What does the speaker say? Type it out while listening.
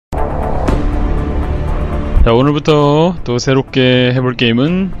자, 오늘부터 또 새롭게 해볼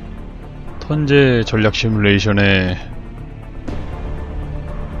게임은 턴제 전략 시뮬레이션의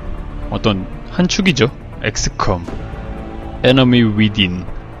어떤 한 축이죠. XCOM Enemy Within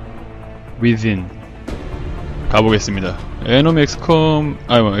가보겠습니다. Enemy XCOM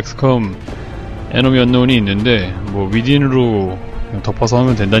XCOM Enemy Unknown이 있는데 뭐 Within으로 그냥 덮어서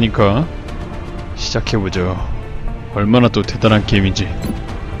하면 된다니까 시작해보죠. 얼마나 또 대단한 게임인지.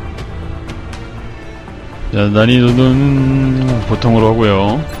 자, 난이도는 보통으로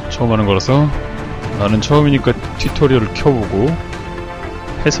하고요. 처음 하는 거라서 나는 처음이니까 튜토리얼을 켜보고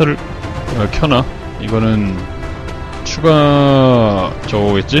해설을 켜놔. 이거는 추가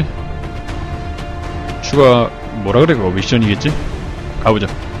저거겠지? 추가 뭐라 그래 그거 미션이겠지? 가보자.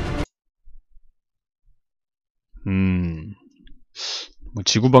 뭐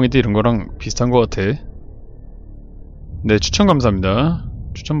지구방위 때 이런 거랑 비슷한 것 같아. 네, 추천 감사합니다.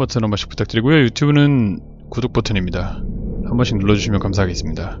 추천 버튼 한 번씩 부탁드리고요. 유튜브는 구독 버튼입니다. 한 번씩 눌러주시면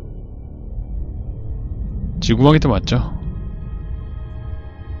감사하겠습니다. 지구방위 때 맞죠?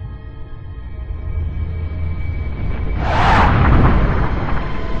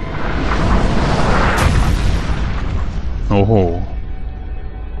 오호.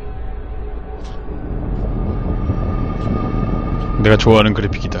 내가 좋아하는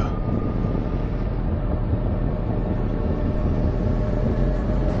그래픽이다.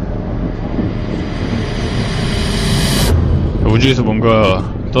 우주에서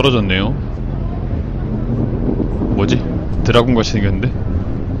뭔가 떨어졌네요. 뭐지? 드라군 같이 생겼는데?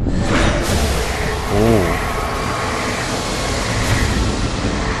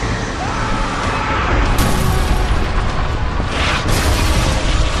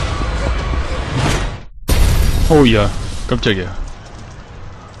 오. 오우야, 깜짝이야.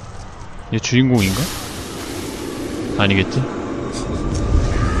 얘 주인공인가? 아니겠지?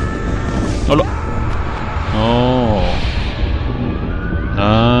 얼라.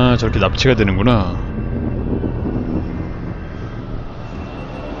 아, 저렇게 납치가 되는구나.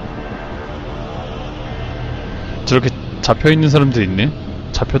 저렇게 잡혀있는 사람들이 있네?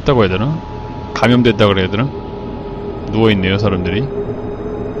 잡혔다고 해야 되나? 감염됐다고 그래야 되나? 누워있네요, 사람들이.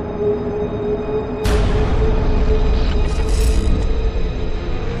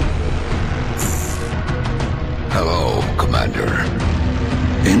 Hello, Commander.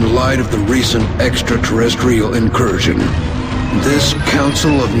 In light of the recent extraterrestrial incursion, this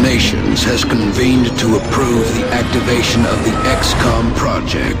Council of Nations has convened to approve the activation of the XCOM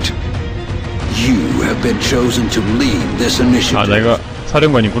project. You have been chosen to lead this initiative. 아, 내가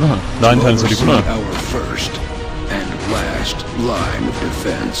사령관이구나. 나한테 하는 소리구나. Our first and last line of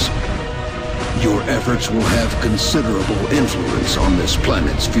defense. Your efforts will have considerable influence on this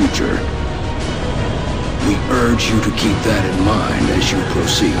planet's future. We urge you to keep that in mind as you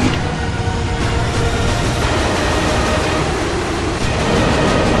proceed.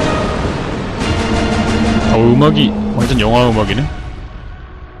 음악이 완전 영화 음악이네.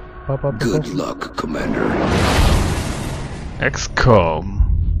 Good luck, Commander. XCOM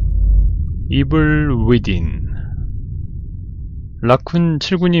Evil Within. 라쿤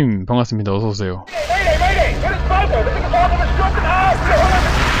 79님 반갑습니다. 어서오세요.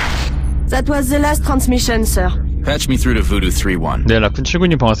 That was the last transmission, sir. Patch me through to Voodoo 3-1. 네, 라쿤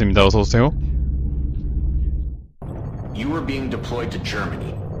 79님 반갑습니다. 어서오세요. You were being deployed to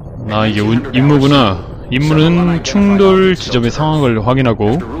Germany. 아, 이게 임무구나. 임무는 충돌 지점의 상황을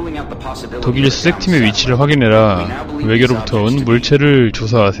확인하고 독일 수색팀의 위치를 확인해라. 외계로부터 온 물체를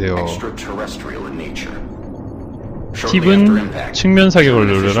조사하세요. 팁은 측면 사격을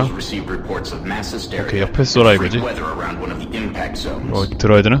누르라. 오케이, 옆에 쏘라 이거지.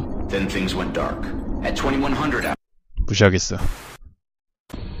 들어야 되나? 무시하겠어.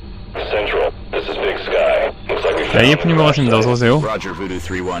 AF님 반갑습니다. 어서오세요.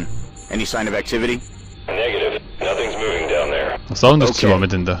 사운드 진짜 마음에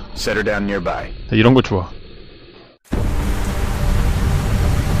든다. 이런 거 좋아.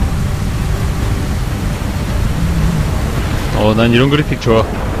 난 이런 그래픽 좋아.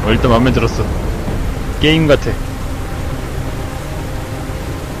 일단 마음에 들었어. 게임 같아.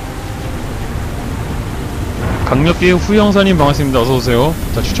 강력계의 후영사님 반갑습니다. 어서오세요.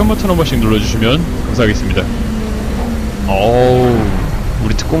 자, 추천 버튼 한 번씩 눌러주시면 감사하겠습니다. 어우,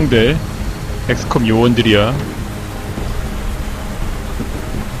 우리 특공대 엑스컴 요원들이야.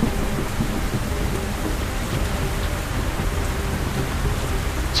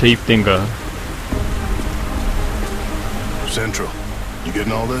 재입된가?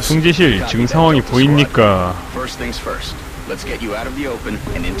 승지실, 지금 상황이 보입니까?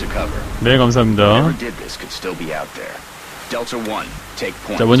 네, 감사합니다. Delta 1, take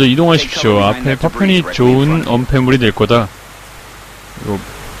point. 자, 먼저 이동하십시오. 앞에 파편이 좋은 엄폐물이 될 거다. 이거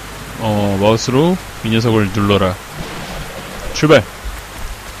마우스로 이 녀석을 눌러라. 출발.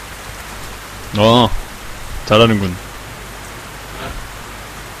 잘하는군.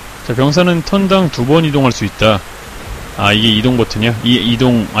 자, 병사는 턴당 2번 이동할 수 있다. 아, 이게 이동 버튼이야? 이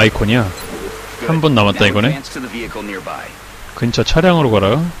이동 아이콘이야? 한 번 남았다 이거네. 근처 차량으로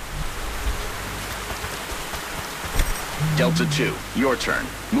가라.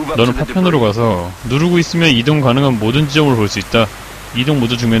 너는 파편으로 가서 누르고 있으면 이동 가능한 모든 지점을 볼 수 있다. 이동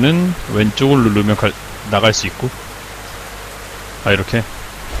모드 중에는 왼쪽을 누르면 나갈 수 있고. 아, 이렇게.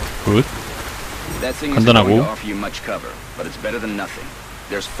 굿. 간단하고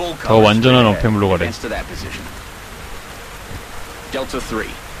더 완전한 엄폐물로 가래.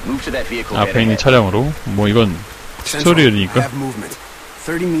 앞에 있는 차량으로. 뭐 이건 튜토리얼이니까.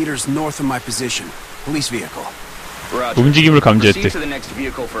 움직임을 감지했대.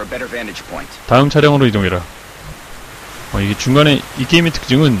 다음 차량으로 이동해라. 이게 중간에 이 게임의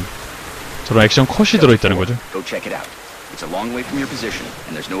특징은 저런 액션 컷이 들어있다는 거죠.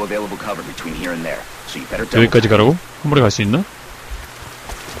 여기까지 가라고? 한 번에 갈 수 있나?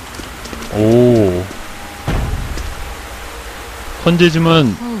 오.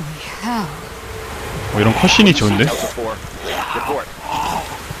 헌재지만 이런 컷신이 좋은데?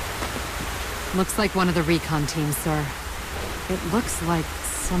 Looks like one of the recon teams, sir. It looks like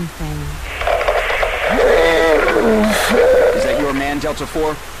something. Is that your man, Delta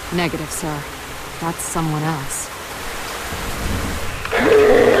 4? Negative, sir. That's someone else.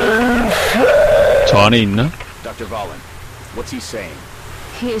 저 안에 있나? Dr. Valen, what's he saying?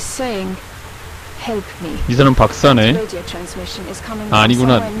 He is saying, help me. 이 사람 박사네. Radio transmission is coming 아,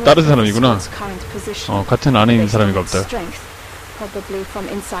 아니구나. from 다른 somewhere 사람이구나. north of its current position. 같은 안에 있는 Based on 사람인가 its 보다. strength, probably from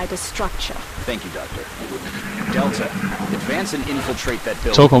inside a structure. Thank you, Doctor. Delta, advance and infiltrate that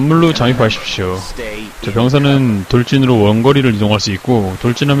building. 저 건물로 잠입하십시오. Stay 저 in. 병사는 돌진으로 원거리를 이동할 수 있고,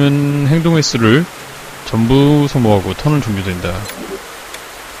 돌진하면 행동 횟수를 전부 소모하고 턴은 종료된다.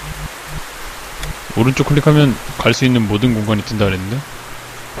 오른쪽 클릭하면 갈 수 있는 모든 공간이 뜬다 그랬는데?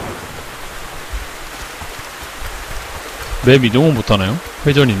 맵 이동은 못하나요?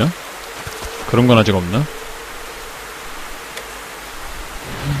 회전이나? 그런 건 아직 없나?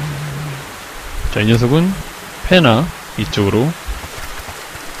 자, 이 녀석은 패나 이쪽으로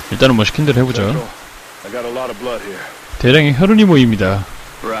일단은 뭐 시킨 대로 해보자. 대량의 혈흔이 모입니다.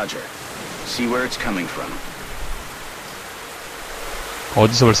 Roger. See where it's coming from.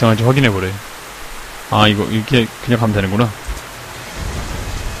 어디서 발생하는지 확인해보래. 아, 이거 이렇게 그냥 가면 되는구나.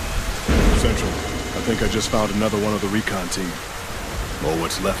 Central. I think I just found another one of the recon team. Or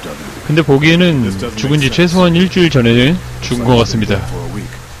what's left of it. 근데 보기에는 죽은 지 최소한 일주일 전에 죽은 것 같습니다.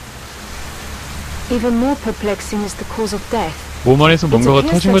 Even more perplexing is the cause of death. 몸 안에서 뭔가가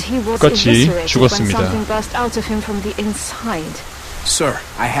터진 것 같이 죽었습니다. Something burst out of him from the inside. Sir,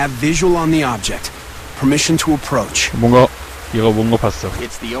 I have visual on the object. Permission to approach. 얘가 뭔가 봤어.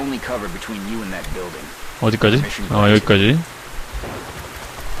 It's the only cover between you and that building. 어디까지? 아, 여기까지.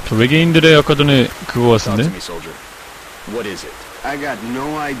 저 외계인들의 아까 전에 그거 Talk to 같은데? me, soldier. What is it? I got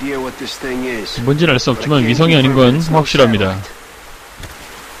no idea what this thing is. 뭔지는 알 수 없지만 위성이 아닌 건 확실합니다.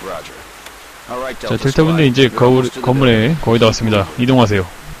 Roger. All right, 자, Delta 델타분들 Squad. 이제 You're almost to the 건물에 거의 다 왔습니다. 이동하세요.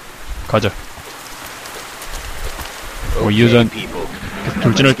 가자. building. 이 여자는 Okay, people. 계속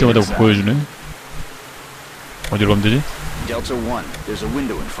돌진할 때마다 보여주네. 어디로 가면 되지? Delta 1, there's a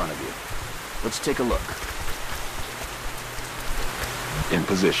window in front of you. Let's take a look. In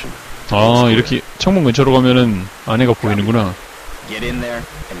position. 아, 이렇게 창문 근처로 가면은 안에가 보이는구나. Get in there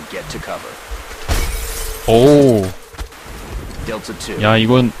and get to cover. 오, Delta 2. 야,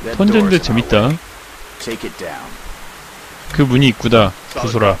 이건 that 턴제인데 door's in our 재밌다. way. Take it down. 그 문이 입구다.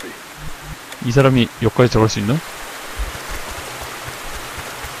 부숴라. 이 사람이 여기까지 들어갈 수 있나?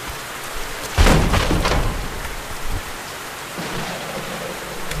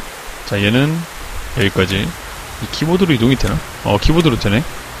 자, 얘는 여기까지. 이 키보드로 이동이 되나? 키보드로 되네.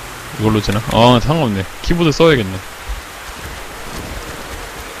 이걸로 되나? 상관없네. 키보드 써야겠네.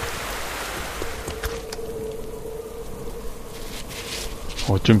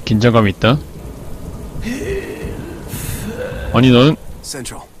 좀 긴장감이 있다. 아니, 너는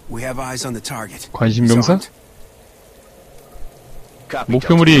Central, we have eyes on the target. 관심병사? Copy,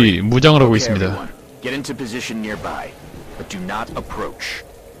 목표물이 Delta 3. 무장을 하고 Okay, 있습니다. everyone. Get into position nearby, but do not approach.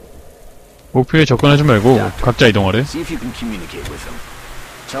 목표에 접근하지 말고 각자 이동하래. See if you can communicate with him.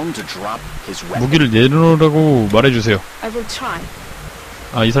 Tell him to drop his weapon. 무기를 내놓으라고 말해주세요. I will try.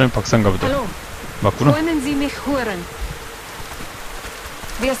 아, 이 사람이 박사인가 보다. Hallo, 맞구나. können Sie mich hören?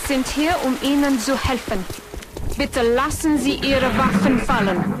 Wir sind hier, Ihnen zu helfen. Bitte lassen Sie Ihre Waffen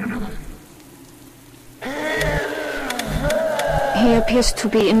fallen. He appears to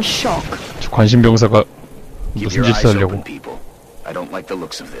be in shock. 저 관심병사가 Keep 무슨 your 짓을 eyes 하려고. open, people. I don't like the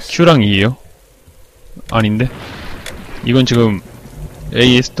looks of this. Q랑 E예요? 아닌데? 이건 지금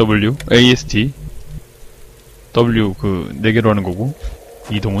ASW, AST, W 그 4개로 하는 거고,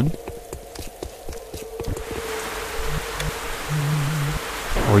 이동은.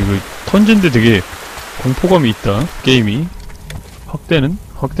 이거 턴제인데 되게 공포감이 있다, 게임이. 확대는?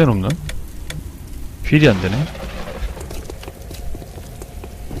 확대는 없나? 휠이 안 되네.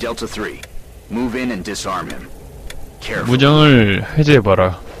 Delta 3, move in and disarm him. Careful. 무장을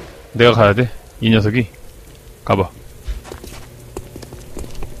해제해봐라. 내가 가야 돼? 이 녀석이? 가봐.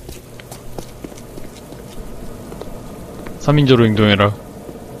 삼인조로 행동해라.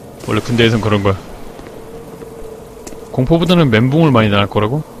 원래 군대에선 그런 거야. 공포보다는 멘붕을 많이 당할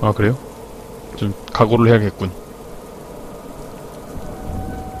거라고? 아, 그래요? 좀 각오를 해야겠군.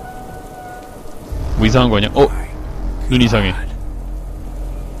 뭐 이상한 거 아니야? 눈 이상해.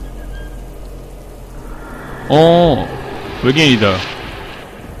 외계인이다.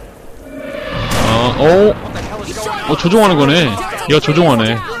 조종하는 거네. 얘가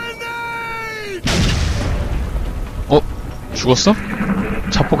조종하네. 죽었어?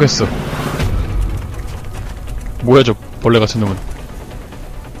 자폭했어. 뭐야 저 벌레 같은 놈은.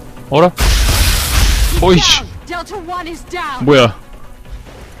 어라? 어이씨. 뭐야?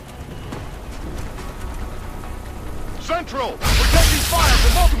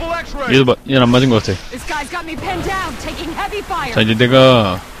 얘도 얘는 안 맞은 것 같아. 자, 이제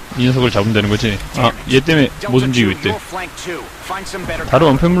내가 이 녀석을 잡으면 되는 거지. 아, 얘 때문에 못 움직이고 있대. 다른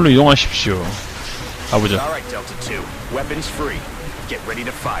원패물로 이동하십시오. 가보자.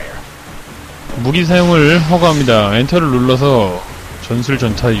 무기 사용을 허가합니다. 엔터를 눌러서 전술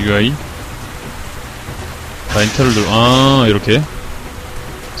전타 UI. 자, 엔터를 이렇게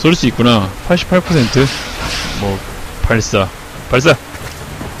쏠 수 있구나. 88%. 뭐 발사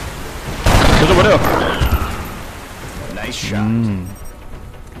쏘져버려.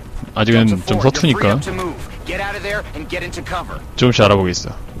 아직은 좀 서투니까 조금씩 알아보겠어.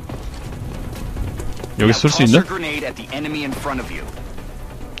 여기 쏠 수 있나?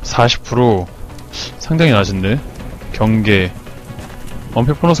 40% 상당히 낮은데. 경계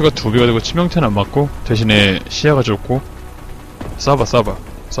언패 보너스가 2배가 되고 치명타는 안 맞고 대신에 시야가 좁고.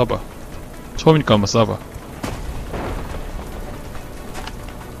 쏴봐 처음이니까 한번 쏴봐.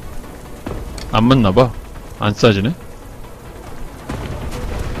 안 맞나봐. 안 쏴지네.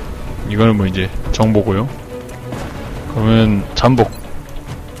 이거는 뭐 이제 정보고요. 그러면 잠복.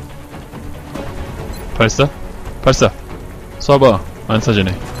 발사 쏴봐. 안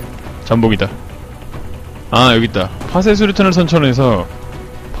쏴지네. 잠복이다. 아, 여기있다. 파쇄 수류탄을 선천해서.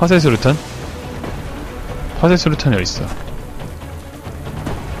 파쇄 수류탄이 어딨어?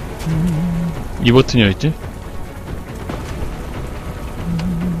 이 버튼이 어딨지?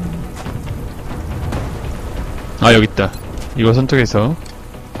 아, 여기있다. 이거 선택해서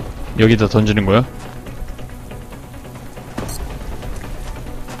여기다 던지는 거야.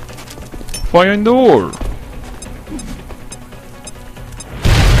 Fire in the wall.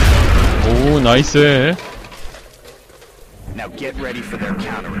 오, 나이스.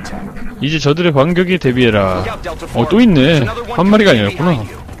 이제 저들의 반격에 대비해라. 또 있네. 한 마리가 아니었구나.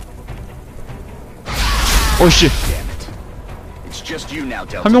 어이씨.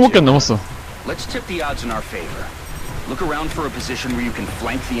 한 명밖에 안 남았어.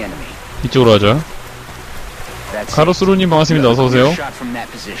 이쪽으로 하자. 카로스로님 반갑습니다. 어서오세요.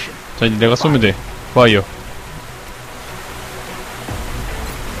 자, 이제 내가 쏘면 돼. 파이어.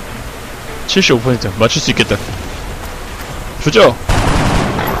 75% 맞출 수 있겠다. 주죠.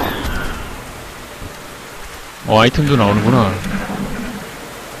 아이템도 나오는구나.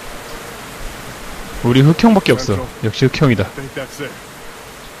 우리 흑형밖에 없어. 역시 흑형이다.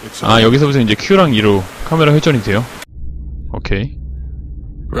 아, 여기서부터 이제 Q랑 E로 카메라 회전이 돼요. 오케이.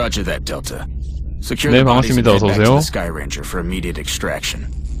 네, 반갑습니다. 어서오세요.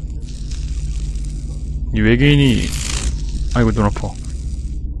 이 외계인이... 아이고, 눈 아파.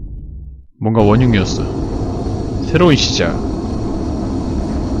 뭔가 원흉이었어. 새로운 시작.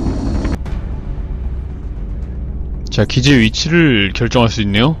 자, 기지의 위치를 결정할 수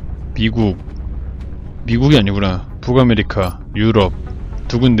있네요. 미국이 아니구나. 북아메리카, 유럽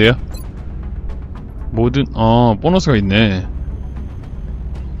두 군데야? 모든 보너스가 있네.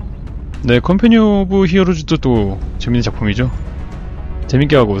 네, 컴퍼니 오브 히어로즈도 또 재밌는 작품이죠.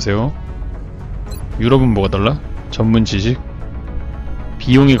 재밌게 하고 오세요. 유럽은 뭐가 달라? 전문 지식?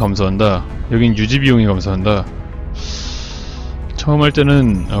 비용이 감소한다. 여긴 유지 비용이 감소한다. 처음 할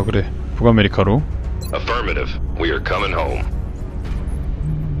때는 그래, 북아메리카로. Affirmative. We are coming home.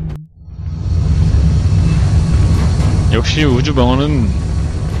 역시 우주방어는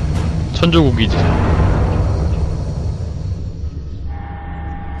천조국이지.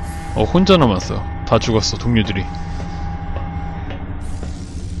 혼자 남았어. 다 죽었어, 동료들이.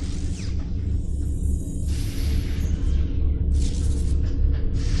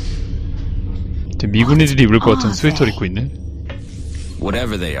 미군 애들이 입을 것 같은 스웨터를 입고 있네.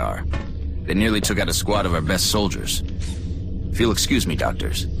 Whatever they are, they nearly took out a squad of our best soldiers. If you'll excuse me,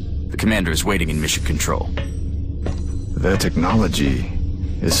 doctors, the commander is waiting in mission control. Their technology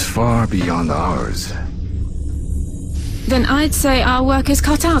is far beyond ours. Then I'd say our work is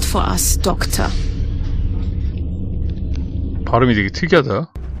cut out for us, Doctor. 발음이 되게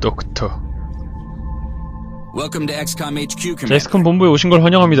특이하다. 덕터. Welcome to XCOM HQ, 자, 엑스컴 본부에 오신 걸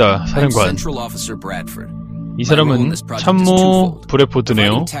환영합니다, 사령관. 이 사람은 참모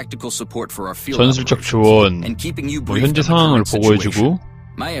브래포드네요. 전술적 조언, 현재 상황을 보고해주고,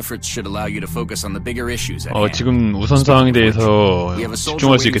 지금 우선 상황에 대해서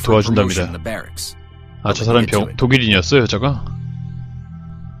집중할 수 있게 도와준답니다. 아, 저 사람 독일인이었어요, 여자가?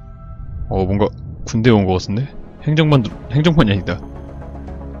 뭔가 군대에 온 것 같은데? 행정반이 아니다.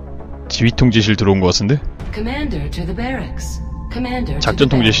 지휘통제실 들어온 것 같은데? 작전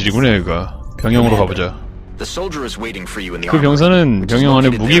통제실이구나, 여기가. 병영으로 가보자. 그 병사는 병영 안에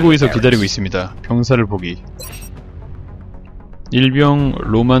무기고에서 기다리고 있습니다. 병사를 보기. 일병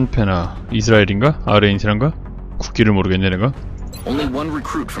로만 페나. 이스라엘인가? 아르헨티나인가? 국기를 모르겠네, 내가.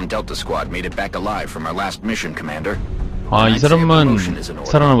 아, 이 사람만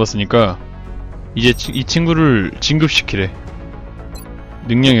살아남았으니까 이제 이 친구를 진급시키래.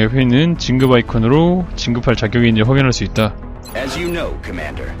 능력 옆에 있는 진급 아이콘으로 진급할 자격이 있는지 확인할 수 있다.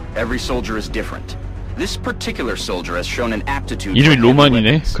 이름이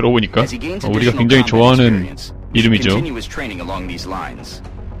로만이네. 그러고 보니까 우리가 굉장히 좋아하는 이름이죠.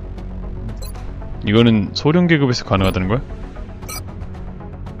 이거는 소련 계급에서 가능하다는 거야?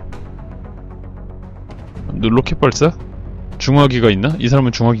 로켓 발사? 중화기가 있나? 이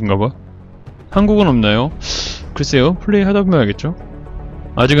사람은 중화기인가봐. 한국은 없나요? 글쎄요, 플레이 하다 보면 알겠죠?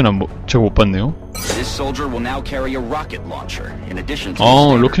 아직은 제가 못 봤네요.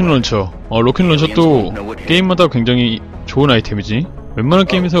 로켓 런처. 로켓 런처도 게임마다 굉장히 좋은 아이템이지. 웬만한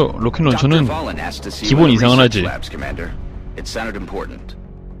게임에서 로켓 런처는 기본 이상은 하지.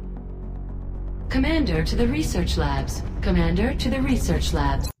 Commander to the research labs. Commander to the research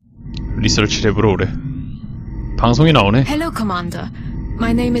labs. 리서치 랩으로 오래. 방송이 나오네. Hello, Commander.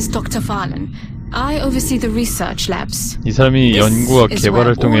 My name is Dr. Farlan. I oversee the research labs. 이 사람이 연구와 개발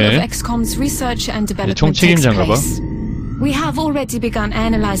활동에 XCOM's research and development 총책임자인가 봐. We have already begun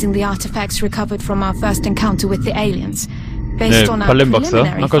analyzing the artifacts recovered from our first encounter with the aliens. 네, 발렌 박사.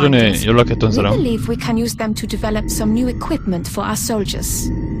 아까 전에 연락했던 사람. We believe we can use them to develop some new equipment for our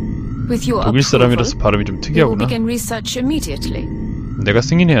soldiers. With your 독일 사람이라서 발음이 좀 we will 특이하구나. begin research immediately. 내가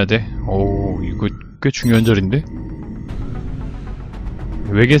승인해야 돼. 이거 꽤 중요한 자리인데?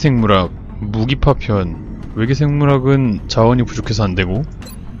 외계생물학, 무기파편. 외계생물학은 자원이 부족해서 안 되고.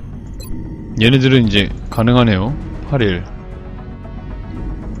 얘네들은 이제 가능하네요. 8일.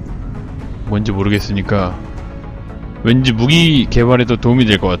 뭔지 모르겠으니까 왠지 무기 개발에도 도움이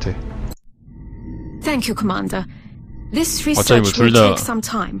될 것 같아. Thank you, Commander. This 어차피 뭐 research 둘 will 다 take some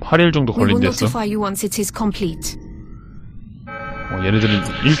time. 8일 정도 We will 걸린댔어. notify you once it is complete. 얘네들은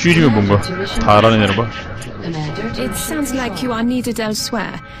일주일이면 뭔가 다 알아내나 봐. It sounds like you are needed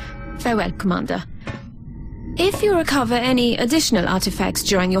elsewhere. Farewell, Commander. If you recover any additional artifacts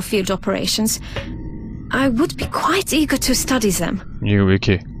during your field operations, I would be quite eager to study them. 이거 왜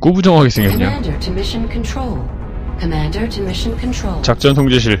이렇게 꾸부정하게 생겼냐? Commander to mission control. Commander to mission control. 작전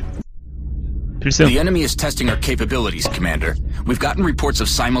통제실. 필승. The enemy is testing our capabilities, Commander. We've gotten reports of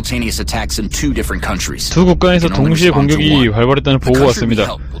simultaneous attacks in 2 different countries. 두 국가에서 동시에 공격이 활발했다는 보고가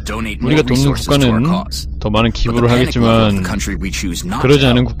왔습니다. 우리가 돕는 국가는 더 많은 기부를 하겠지만 그러지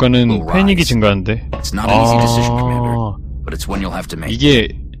않은 국가는 패닉이 증가한대. 이게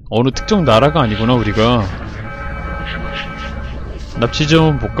어느 특정 나라가 아니구나. 우리가 납치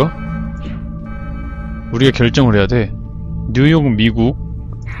좀 볼까? 우리가 결정을 해야 돼. 뉴욕은 미국,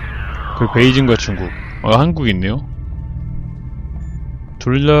 그리고 베이징과 중국. 한국이 있네요.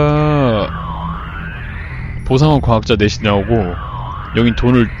 둘 다 보상원 과학자 넷이 나오고, 여긴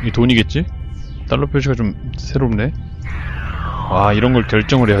돈이겠지? 달러 표시가 좀 새롭네. 와, 이런 걸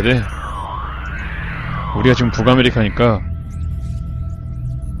결정을 해야 돼. 우리가 지금 북아메리카니까.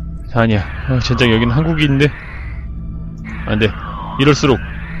 아니야. 진짜 여기는 한국인데. 안 돼. 이럴수록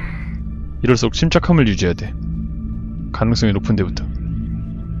침착함을 유지해야 돼. 가능성이 높은 데부터.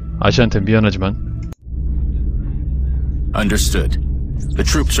 아시아한테 미안하지만 Understood. The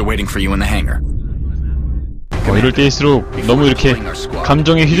troops are waiting for you in the hangar. 이럴 때일수록 너무 이렇게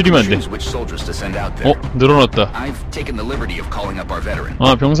감정에 휘둘리면 안 돼. 늘어났다.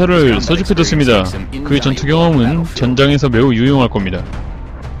 병사를 소집해뒀습니다. 그의 전투 경험은 전장에서 매우 유용할 겁니다.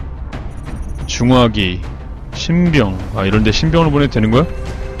 중화기, 신병. 이런데 신병을 보내도 되는 거야?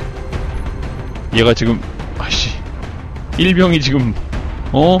 얘가 지금 일병이 지금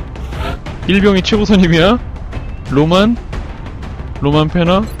 1병이 최고선임이야? 로만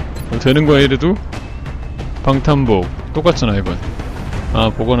페나? 되는 거야 이래도? 방탄복 똑같잖아 이건.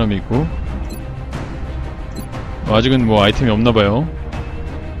 보관함이 있고. 아직은 뭐 아이템이 없나봐요.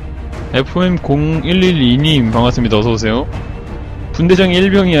 FM0112님 반갑습니다. 어서오세요. 분대장이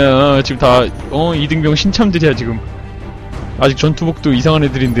 1병이야 지금 다 2등병 신참들이야 지금. 아직 전투복도 이상한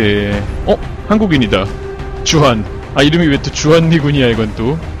애들인데. 한국인이다. 주한. 이름이 왜 또 주한미군이야 이건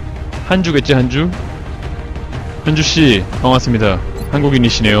또. 한주겠지 한주? 현주씨 반갑습니다.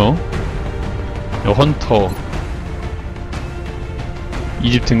 한국인이시네요. 헌터.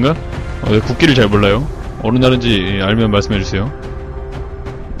 이집트인가? 국기를 잘 몰라요. 어느 나라인지 알면 말씀해주세요.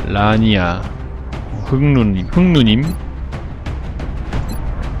 라니아. 흑누님.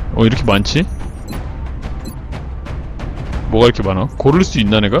 이렇게 많지? 뭐가 이렇게 많아? 고를 수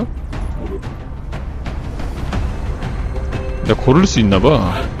있나 내가? 내가 고를 수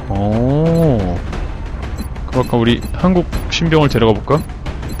있나봐. 그럼 아까 우리 한국 신병을 데려가 볼까?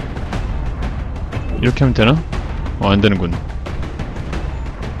 이렇게 하면 되나? 안되는군.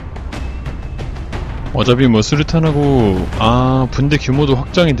 어차피 뭐 수류탄하고 분대 규모도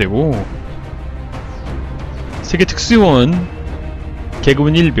확장이 되고. 세계 특수요원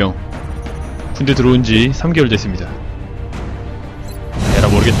계급은 1병. 군대 들어온지 3개월 됐습니다. 에라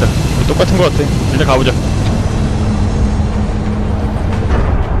모르겠다. 똑같은 것 같아. 일단 가보자.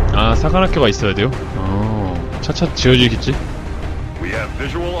 사관학교가 있어야 돼요? 차차 지어지겠지?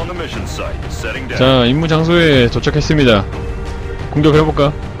 자, 임무 장소에 도착했습니다.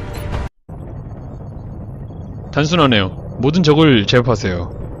 공격해볼까? 단순하네요. 모든 적을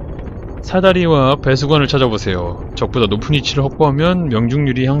제압하세요. 사다리와 배수관을 찾아보세요. 적보다 높은 위치를 확보하면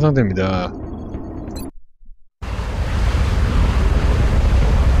명중률이 향상됩니다.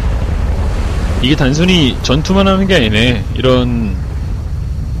 이게 단순히 전투만 하는 게 아니네. 이런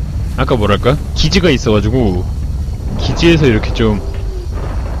아까 뭐랄까? 기지가 있어가지고 기지에서 이렇게 좀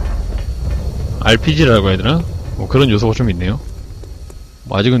RPG라고 해야 되나? 뭐 그런 요소가 좀 있네요.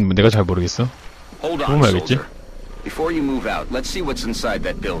 아직은 내가 잘 모르겠어. 보면 알겠지?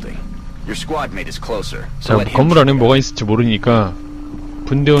 자, 건물 안에 뭐가 있을지 모르니까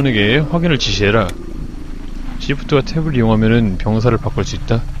분대원에게 확인을 지시해라. 시프트와 탭을 이용하면은 병사를 바꿀 수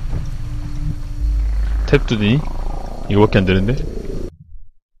있다. 탭 두드니? 이거밖에 안 되는데?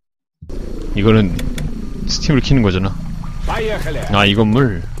 이거는 스팀을 키는 거잖아. 이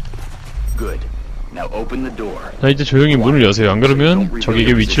건물. 자, 이제 조용히 문을 여세요. 안 그러면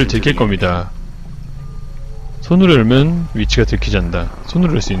적에게 위치를 들킬 겁니다. 손으로 열면 위치가 들키지 않는다.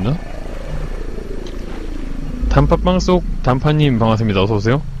 손으로 열 수 있나? 단팥빵 속 단팥님 반갑습니다.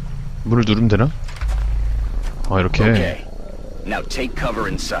 어서오세요. 문을 누르면 되나? 이렇게.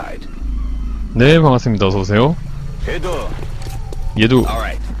 네, 반갑습니다. 어서오세요. 얘도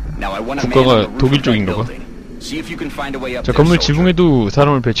국가가 독일 쪽인가봐. 자, 건물 지붕에도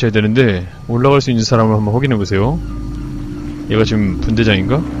사람을 배치해야 되는데 올라갈 수 있는 사람을 한번 확인해보세요. 얘가 지금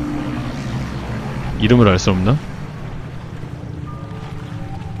분대장인가? 이름을 알 수 없나?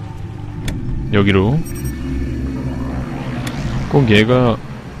 여기로. 꼭 얘가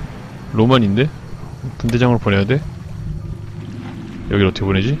로만인데? 분대장으로 보내야 돼? 여기로 어떻게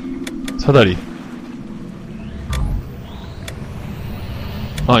보내지? 사다리.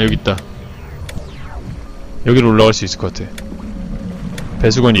 여기 있다. 여기로 올라갈 수 있을 것 같아.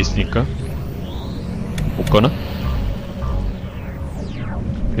 배수관이 있으니까. 못 가나?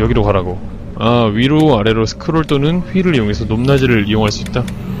 여기로 가라고. 위로 아래로 스크롤 또는 휠을 이용해서 높낮이를 이용할 수 있다.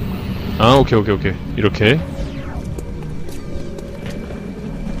 오케이. 이렇게.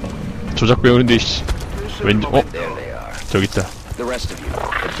 조작 배우는데, 왠지, 저기 있다.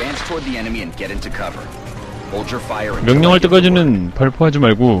 명령할 때까지는 발포하지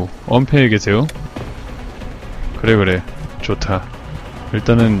말고 엄폐해 계세요. 그래. 좋다.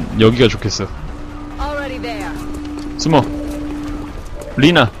 일단은 여기가 좋겠어. 숨어.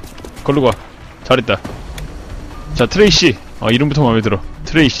 리나, 걸로 가. 잘했다. 자, 트레이시. 이름부터 마음에 들어.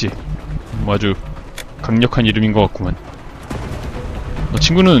 트레이시. 아주 강력한 이름인 것 같구만.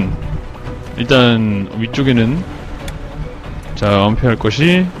 친구는 일단 위쪽에는 자, 엄폐할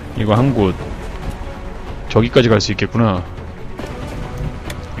것이 이거 한 곳. 저기까지 갈 수 있겠구나.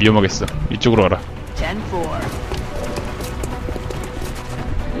 위험하겠어. 이쪽으로 와라.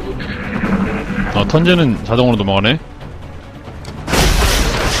 턴제는 자동으로 넘어가네.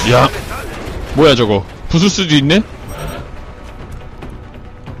 야, 뭐야 저거. 부술 수도 있네?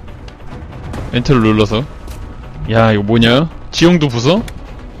 엔터를 눌러서. 야, 이거 뭐냐? 지형도 부숴?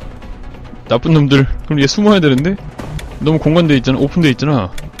 나쁜 놈들. 그럼 얘 숨어야 되는데? 너무 공간돼 있잖아. 오픈돼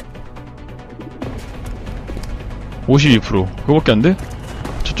있잖아. 52%. 그거밖에 안 돼?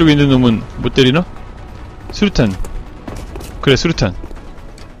 저쪽에 있는 놈은 못 때리나? 수류탄. 그래, 수류탄.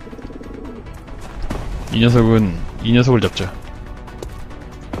 이 녀석을 잡자.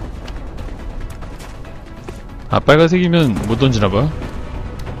 아, 빨간색이면 못 던지나봐.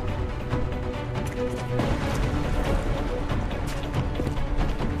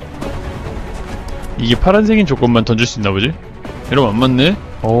 이게 파란색인 조건만 던질 수 있나보지? 이러면 안 맞네?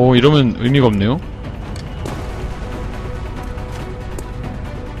 이러면 의미가 없네요.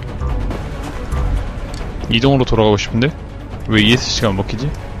 이동으로 돌아가고 싶은데? 왜 ESC가 안 먹히지?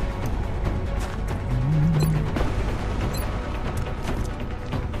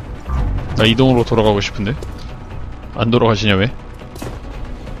 나 이동으로 돌아가고 싶은데? 안 돌아가시냐 왜?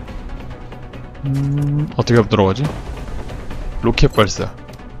 어떻게 하면 돌아가지? 로켓 발사.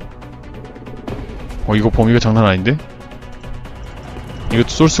 이거 범위가 장난 아닌데? 이것도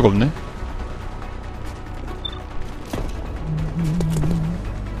쏠 수가 없네?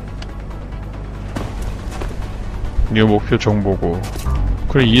 이거 목표 정보고.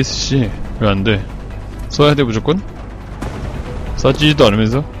 그래, ESC. 왜 안 돼? 써야 돼, 무조건? 쏴지지도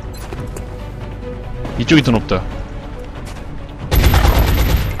않으면서? 이쪽이 더 높다.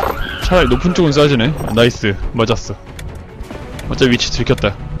 차라리 높은 쪽은 쏴지네. 나이스. 맞았어. 어차피 위치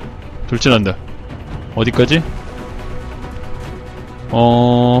들켰다. 돌진한다. 어디까지?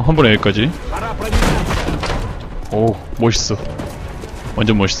 한 번에 여기까지. 오, 멋있어.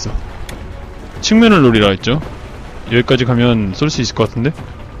 완전 멋있어. 측면을 노리라 했죠? 여기까지 가면 쏠 수 있을 것 같은데?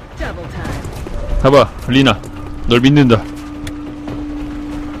 봐봐, 리나. 널 믿는다.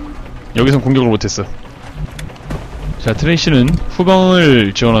 여기선 공격을 못했어. 자, 트레이시는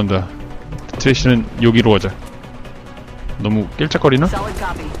후방을 지원한다. 트레이시는 여기로 가자. 너무 낄짝거리나?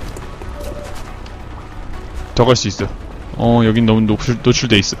 더 갈 수 있어. 여긴 너무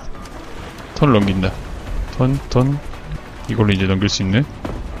노출돼 있어. 턴을 넘긴다. 턴. 이걸로 이제 넘길 수 있네.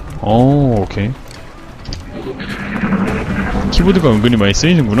 오케이. 키보드가 은근히 많이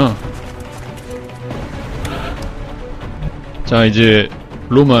쓰이는구나. 자, 이제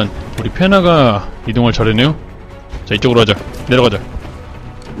로만. 우리 페나가 이동할 차례네요. 자, 이쪽으로 가자. 내려가자.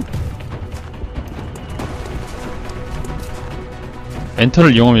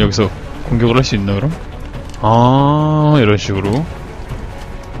 엔터를 이용하면 여기서 공격을 할 수 있나 그럼? 이런 식으로.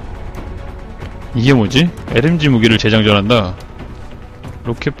 이게 뭐지? LMG 무기를 재장전한다.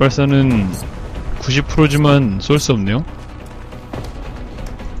 로켓 발사는 90%지만 쏠 수 없네요.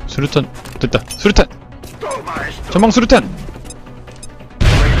 수류탄. 됐다. 수류탄! 전방 수류탄!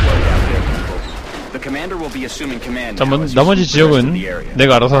 잠깐만, 나머지 지역은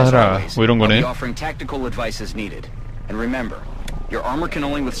내가 알아서 하라. 뭐 이런 거네. Your armor can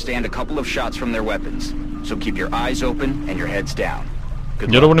only withstand a couple of shots from their weapons, so keep your eyes open and your heads down.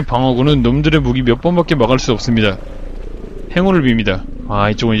 여러분의 방어구는 놈들의 무기 몇 번밖에 막을 수 없습니다. 행운을 빕니다.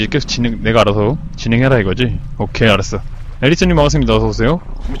 이쪽은 이제 계속 내가 알아서 진행해라 이거지? 오케이, 알았어. 에리스님 반갑습니다. 어서오세요.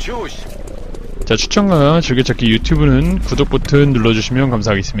 자, 추천과 즐겨찾기 유튜브는 구독 버튼 눌러주시면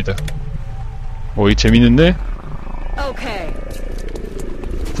감사하겠습니다. 이거 재밌는데?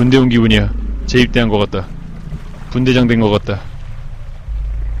 군대 온 기분이야. 재입대한 것 같다. 분대장 된 것 같다.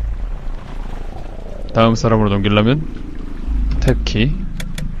 다음 사람으로 넘기려면 탭키.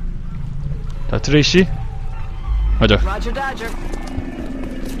 자, 트레이시 가자.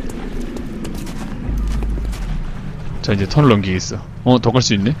 자, 이제 턴을 넘기겠어. 더 갈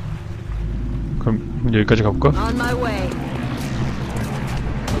수 있네. 그럼 여기까지 가볼까?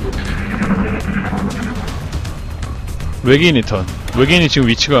 외계인의 턴. 외계인이 지금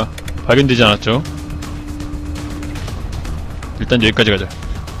위치가 발견되지 않았죠? 일단 여기까지 가자.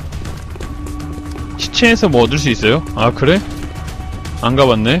 시체에서 뭐 얻을 수 있어요? 그래? 안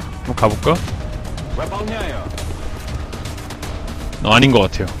가봤네? 한번 가볼까? 아닌 것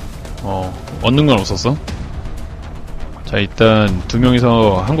같아요. 얻는 건 없었어. 자, 일단 두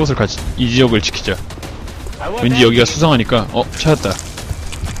명이서 한 곳을 같이 이 지역을 지키자. 왠지 여기가 수상하니까. 찾았다.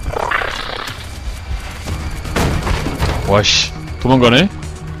 와씨, 도망가네?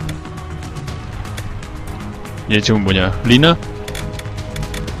 얘 지금 뭐냐? 리나?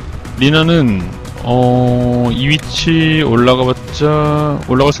 리나는 이 위치 올라가봤자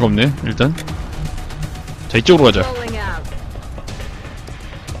올라갈 수가 없네. 일단 자, 이쪽으로 가자.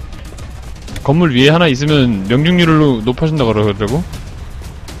 건물 위에 하나 있으면 명중률을 높아진다 그러더라고.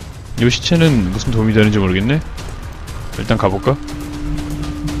 요 시체는 무슨 도움이 되는지 모르겠네. 일단 가볼까?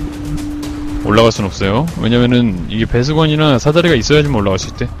 올라갈 순 없어요. 왜냐면은 이게 배수관이나 사다리가 있어야지만 올라갈 수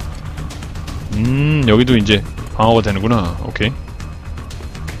있대. 여기도 이제 방어가 되는구나. 오케이.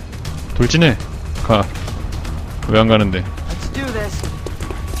 돌진해. 가. 왜 안 가는데?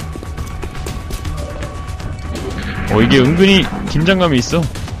 이게 은근히 긴장감이 있어.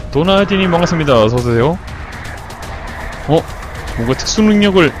 도나디님 반갑습니다. 어서오세요. 뭔가 특수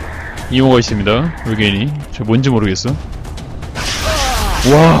능력을 이용하고 있습니다. 외계인이. 저 뭔지 모르겠어.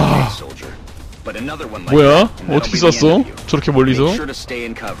 와. 뭐야? 어떻게 쐈어? 저렇게 멀리서?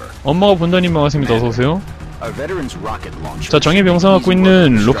 엄마가 본다님 반갑습니다. 어서오세요. 자, 정예 병사 갖고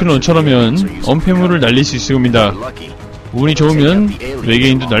있는 로켓 런처라면 엄폐물을 날릴 수 있을 겁니다. 운이 좋으면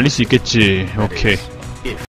외계인도 날릴 수 있겠지. 오케이.